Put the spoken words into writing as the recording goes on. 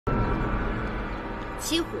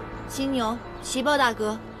七虎、七牛、奇豹大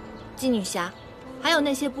哥、金女侠，还有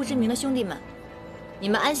那些不知名的兄弟们，你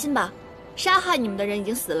们安心吧，杀害你们的人已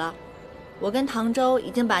经死了。我跟唐周已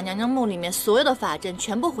经把娘娘墓里面所有的法阵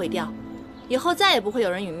全部毁掉，以后再也不会有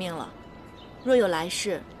人殒命了。若有来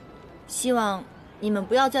世，希望你们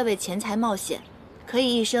不要再为钱财冒险，可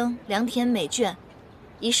以一生良田美眷，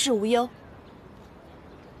一世无忧。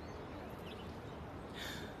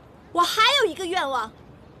我还有一个愿望，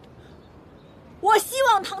我希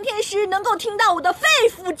望唐天师能够听到我的肺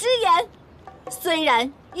腑之言。虽然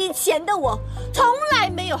以前的我从来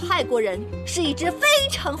没有害过人，是一只非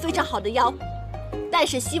常非常好的妖，但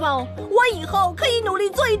是希望我以后可以努力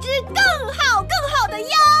做一只更好的妖。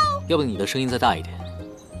要不你的声音再大一点，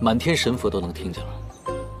满天神佛都能听见了。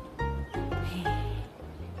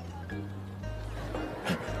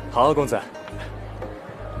好，公子，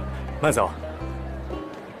慢走。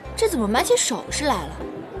这怎么买起首饰来了？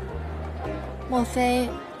莫非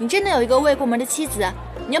你真的有一个未过门的妻子？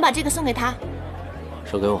你要把这个送给她？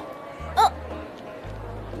手给我。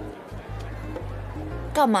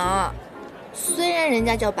干嘛？虽然人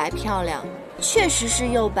家叫白漂亮，确实是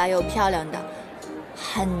又白又漂亮的，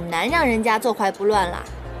很难让人家坐怀不乱啦。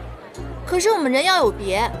可是我们人妖有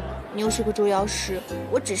别，你又是个捉妖师，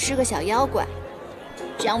我只是个小妖怪，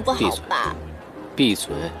这样不好吧？闭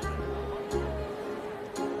嘴！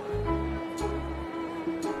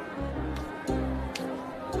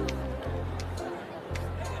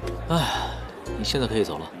哎，你现在可以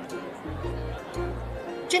走了。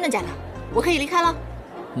真的假的？我可以离开了？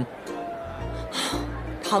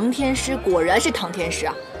唐天师果然是唐天师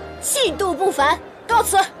啊，气度不凡，告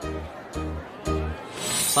辞。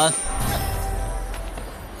3。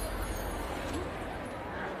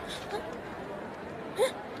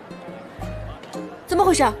怎么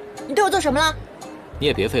回事？你对我做什么了？你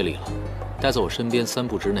也别费力了，待在我身边3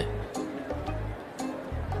步之内。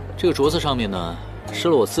这个镯子上面呢，施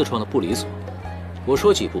了我自创的不离锁，我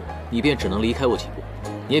说几步，你便只能离开我几步。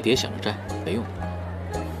你也别想着摘，没用的。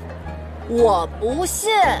我不信。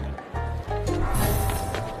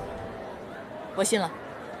我信了。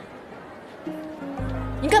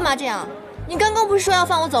你干嘛这样？你刚刚不是说要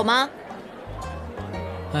放我走吗？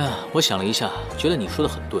哎呀，我想了一下，觉得你说的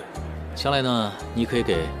很对。将来呢，你可以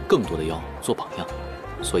给更多的妖做榜样，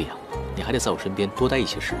所以啊，你还得在我身边多待一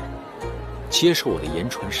些时日，接受我的言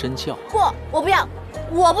传身教。不，我不要，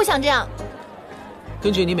我不想这样。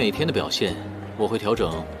根据你每天的表现，我会调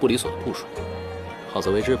整不离锁的步数，好自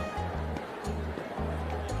为之吧。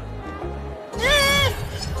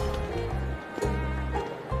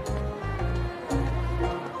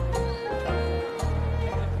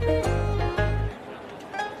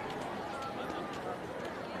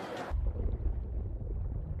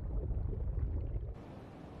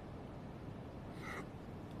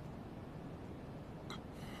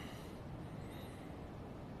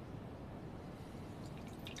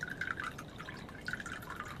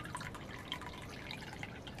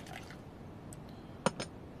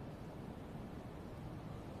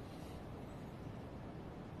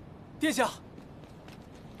殿下，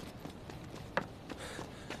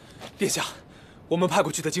殿下，我们派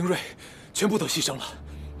过去的精锐全部都牺牲了，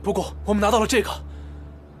不过我们拿到了这个。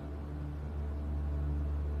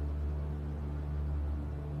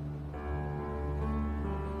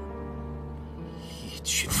一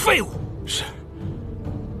群废物！是，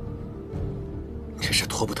这事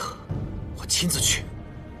拖不得，我亲自去。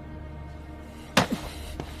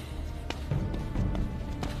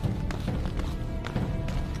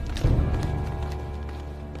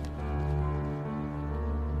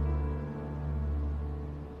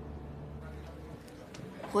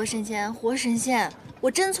活神仙，活神仙，我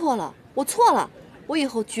真错了，我错了，我以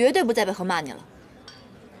后绝对不再背后骂你了。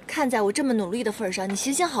看在我这么努力的份上，你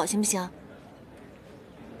行行好行不行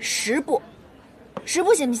？10步，10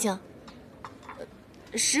步行不行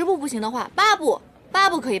？10步不行的话，8步，8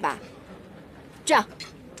步可以吧？这样，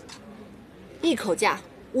一口价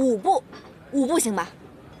5步，5步行吧？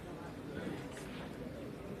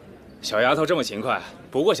小丫头这么勤快，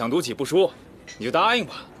不过想读几部书，你就答应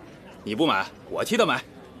吧。你不买，我替她买。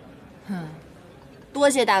多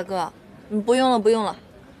谢大哥，不用了不用了，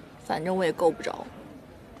反正我也够不着。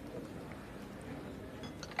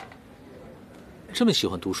这么喜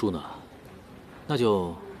欢读书呢，那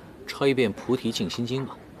就抄一遍《菩提静心经》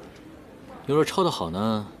吧。你若抄得好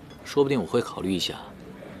呢，说不定我会考虑一下，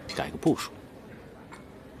改个步数。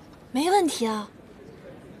没问题啊，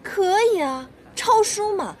可以啊，抄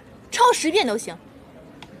书嘛，抄10遍都行。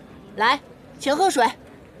来，请喝水。